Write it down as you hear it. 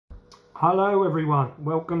Hello everyone,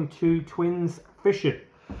 welcome to Twins Fishing.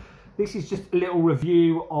 This is just a little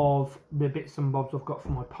review of the bits and bobs I've got for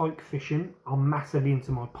my pike fishing. I'm massively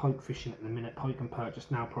into my pike fishing at the minute. Pike and perch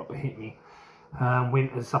just now proper hit me.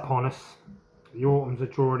 Winter's upon us. The autumns are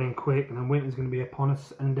drawing in quick and then winter's going to be upon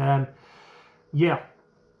us. And yeah,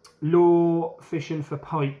 lure fishing for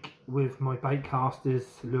pike with my baitcasters,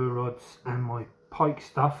 lure rods and my pike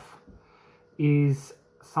stuff is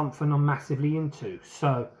something I'm massively into.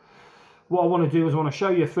 So what I want to do is I want to show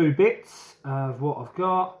you a few bits of what I've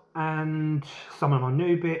got and some of my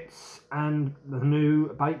new bits and the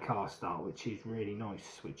new baitcaster, which is really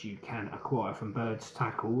nice, which you can acquire from Bird's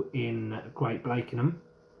Tackle in Great Blakenham.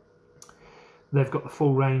 They've got the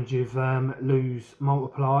full range of lures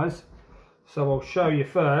multipliers. So I'll show you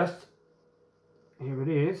first. Here it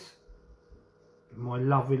is, my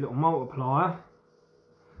lovely little multiplier.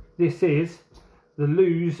 This is the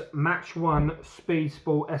Lose Match 1 Speed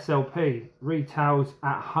Sport SLP, retails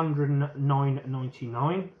at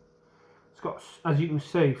 $109.99. It's got, as you can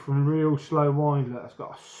see from real slow wind, look, it's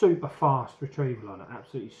got a super fast retrieval on it,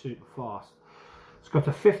 absolutely super fast. It's got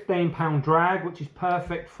a 15-pound drag, which is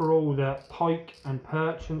perfect for all the pike and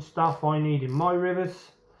perch and stuff I need in my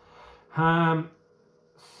rivers.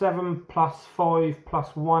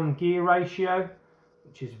 7+5+1 gear ratio,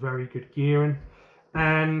 which is very good gearing.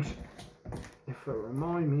 And if it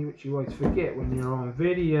remind me, which you always forget when you're on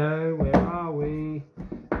video, where are we?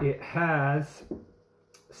 It has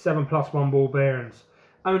 7+1 ball bearings.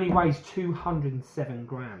 Only weighs 207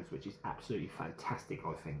 grams, which is absolutely fantastic,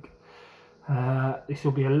 I think. This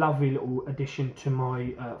will be a lovely little addition to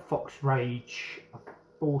my Fox Rage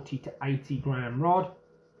 40 to 80 gram rod.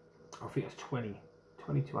 I think it's 20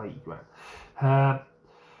 to 80 gram.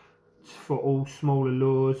 For all smaller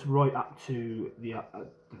lures right up to the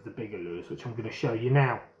bigger lures, which I'm going to show you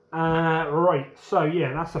now. Right, so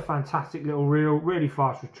yeah, that's a fantastic little reel, really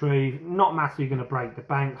fast retrieve, not massively going to break the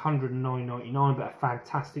bank, $109.99, but a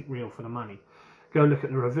fantastic reel for the money. Go look at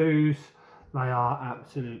the reviews, they are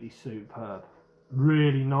absolutely superb,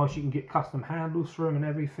 really nice. You can get custom handles for them and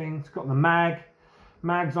everything. It's got the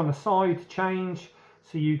mags on the side to change,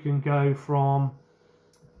 so you can go from,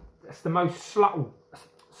 it's the most subtle.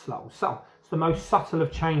 It's the most subtle of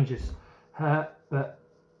changes, but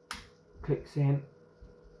clicks in,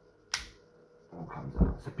 all comes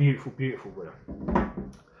out. It's a beautiful, beautiful reel.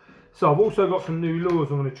 So I've also got some new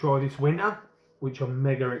lures I'm going to try this winter, which I'm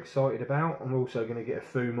mega excited about. I'm also going to get a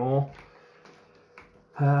few more.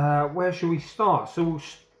 Where shall we start? So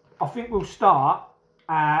I think we'll start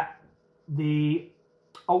at the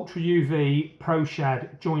Ultra UV Pro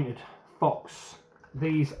Shad Jointed Fox.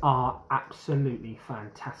 These are absolutely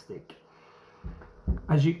fantastic.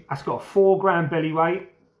 It's got a 4 gram belly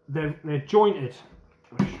weight. They're jointed.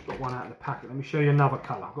 I've just got one out of the packet. Let me show you another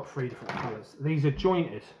colour. I've got 3 different colours. These are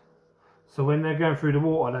jointed, so when they're going through the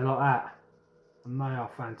water, they're like that, and they are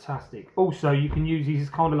fantastic. Also, you can use these as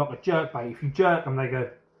kind of like a jerk bait. If you jerk them, they go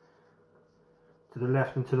to the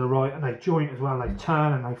left and to the right, and they joint as well. They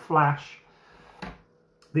turn and they flash.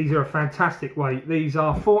 These are a fantastic weight. These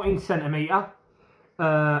are 14 centimetre.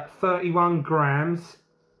 31 grams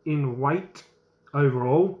in weight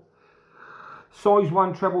overall. Size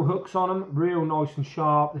 1 treble hooks on them, real nice and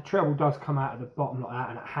sharp. The treble does come out of the bottom like that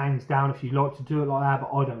and it hangs down if you like to do it like that,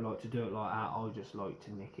 but I don't like to do it like that. I just like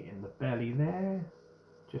to nick it in the belly there.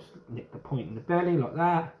 Just nick the point in the belly like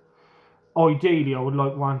that. Ideally I would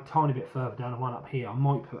like one tiny bit further down and one up here. I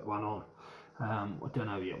might put one on. I don't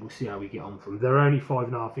know yet, we'll see how we get on from. They're only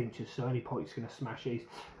 5.5 inches, so any pike's going to smash these.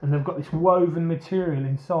 And they've got this woven material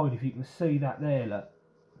inside, if you can see that there, look.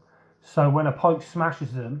 So when a pike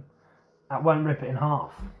smashes them, that won't rip it in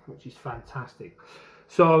half, which is fantastic.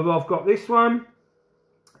 So I've got this one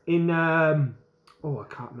in, oh, I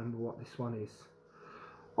can't remember what this one is.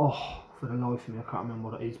 Oh, for the life of me, I can't remember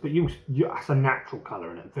what it is. But that's a natural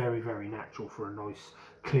colour in it, very, very natural for a nice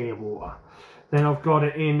clear water. Then I've got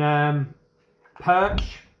it in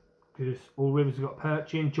perch, because all rivers have got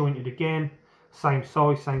perch in, jointed again, same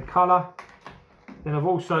size, same colour. Then I've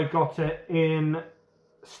also got it in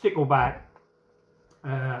stickleback.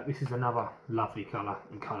 This is another lovely colour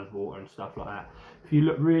in coloured water and stuff like that. If you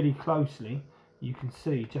look really closely, you can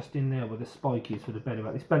see just in there where the spike is for the belly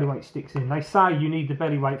weight. This belly weight sticks in. They say you need the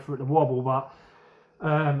belly weight for it to wobble, but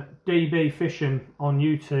DB Fishing on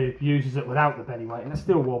YouTube uses it without the belly weight and it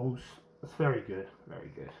still wobbles. It's very good, very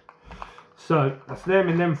good. So that's them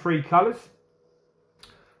in them 3 colours.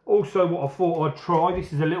 Also what I thought I'd try,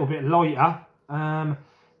 this is a little bit lighter.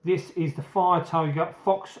 This is the Fire Tiger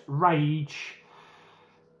Fox Rage.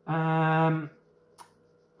 I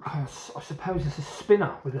suppose it's a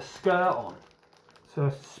spinner with a skirt on. So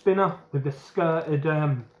a spinner with the skirted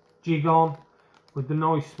jig on, with the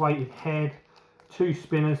nice weighted head, 2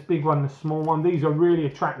 spinners, big one and a small one. These are really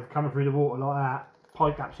attractive coming through the water like that.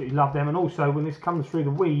 Pike absolutely love them, and also when this comes through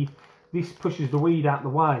the weed, this pushes the weed out the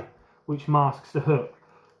way, which masks the hook,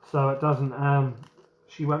 so it doesn't,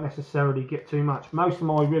 she won't necessarily get too much. Most of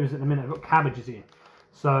my rivers at the minute have got cabbages in,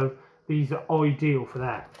 so these are ideal for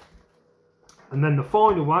that. And then the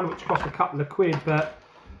final one, which costs a couple of quid, but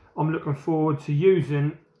I'm looking forward to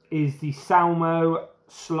using, is the Salmo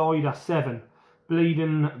Slider 7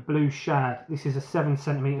 Bleeding Blue Shad. This is a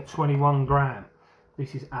 7cm, 21 gram.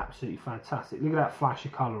 This is absolutely fantastic. Look at that flash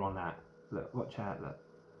of colour on that. Look, watch out, look.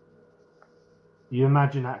 You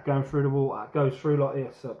imagine that going through the water. It goes through like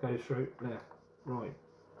this. So it goes through left, right,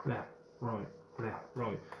 left, right, left,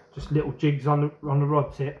 right. Just little jigs on the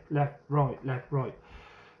rod tip. Left, right, left, right.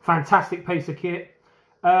 Fantastic piece of kit.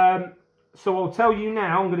 So I'll tell you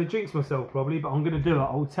now, I'm going to jinx myself probably, but I'm going to do it.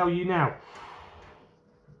 I'll tell you now.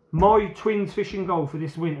 My twins fishing goal for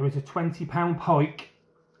this winter is a £20 pike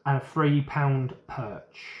and a £3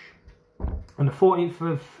 perch. On the 14th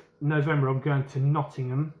of November, I'm going to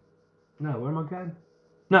Nottingham. No, where am I going?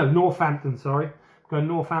 No, Northampton, sorry. I'm going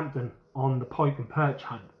Northampton on the pike and perch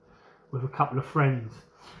hunt with a couple of friends.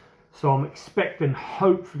 So I'm expecting,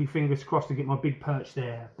 hopefully, fingers crossed, to get my big perch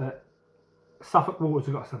there. But Suffolk Waters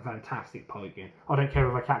have got some fantastic pike in. I don't care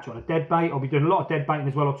if I catch it on a dead bait. I'll be doing a lot of dead baiting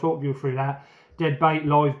as well. I'll talk you through that. Dead bait,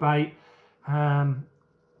 live bait.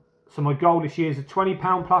 So my goal this year is a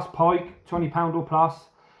 £20 plus pike, £20 or plus,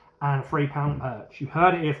 and a £3 perch. You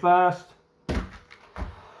heard it here first.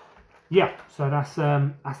 Yeah, so that's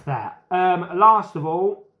that. Last of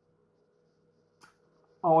all,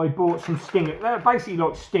 I bought some stingers. They're basically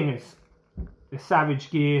like stingers. The Savage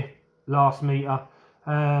Gear last meter.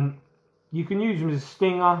 You can use them as a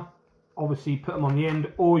stinger. Obviously, put them on the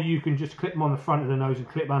end, or you can just clip them on the front of the nose and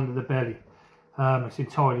clip under the belly. It's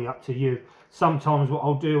entirely up to you. Sometimes what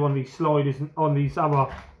I'll do on these sliders, on these other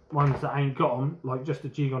ones that ain't got them, like just a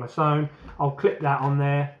jig on its own, I'll clip that on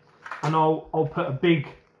there, and I'll put a big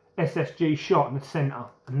SSG shot in the centre,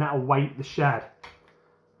 and that'll weight the shad.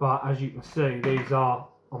 But as you can see, these are,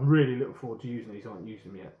 I'm really looking forward to using these. I haven't used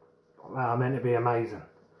them yet. They are meant to be amazing.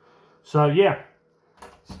 So yeah,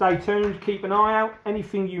 stay tuned, keep an eye out.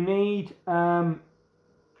 Anything you need,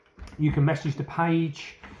 you can message the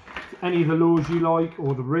page. Any of the lures you like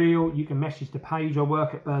or the reel, you can message the page. I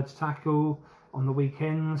work at Birds Tackle on the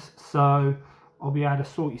weekends, so I'll be able to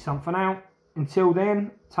sort you something out. Until then,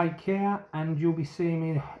 take care, and you'll be seeing me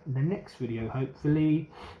in the next video, hopefully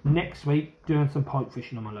next week, doing some pike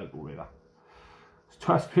fishing on my local river. It's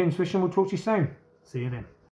Twins Fishing. We'll talk to you soon. See you then.